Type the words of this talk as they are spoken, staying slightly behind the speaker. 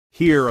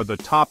Here are the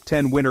top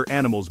 10 winter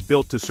animals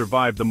built to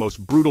survive the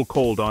most brutal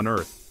cold on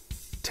Earth.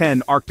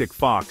 10. Arctic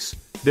fox.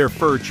 Their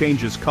fur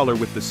changes color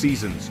with the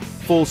seasons,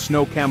 full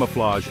snow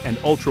camouflage and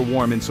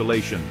ultra-warm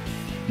insulation.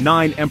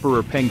 9.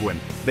 Emperor penguin.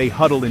 They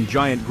huddle in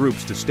giant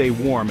groups to stay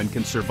warm and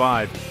can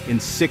survive in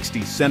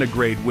 60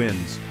 centigrade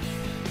winds.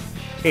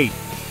 8.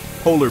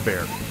 Polar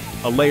bear.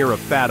 A layer of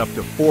fat up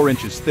to 4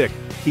 inches thick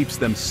keeps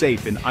them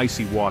safe in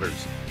icy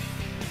waters.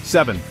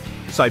 7.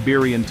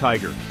 Siberian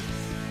tiger.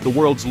 The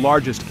world's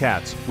largest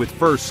cats, with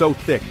fur so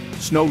thick,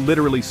 snow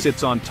literally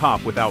sits on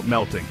top without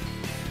melting.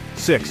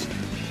 6.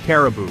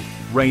 Caribou,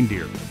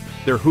 reindeer.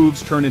 Their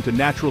hooves turn into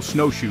natural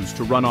snowshoes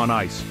to run on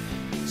ice.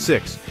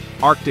 6.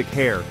 Arctic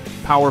hare,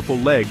 powerful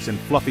legs and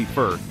fluffy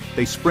fur.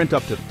 They sprint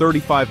up to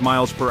 35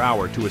 miles per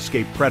hour to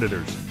escape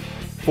predators.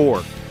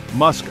 4.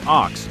 Musk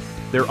ox.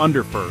 Their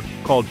underfur,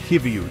 called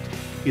kiviut,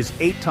 is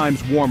 8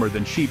 times warmer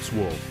than sheep's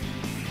wool.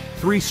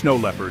 3. Snow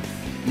leopard.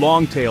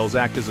 Long tails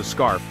act as a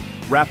scarf,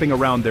 wrapping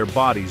around their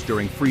bodies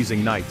during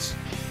freezing nights.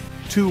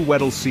 2.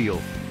 Weddell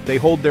seal. They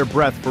hold their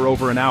breath for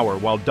over an hour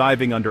while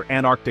diving under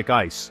Antarctic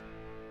ice.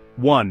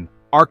 1.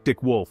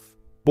 Arctic wolf.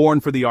 Born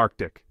for the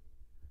Arctic.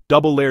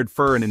 Double-layered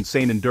fur and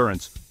insane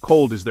endurance,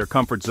 cold is their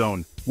comfort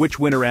zone. Which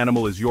winter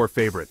animal is your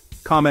favorite?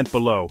 Comment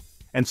below,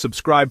 and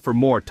subscribe for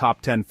more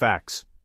top 10 facts.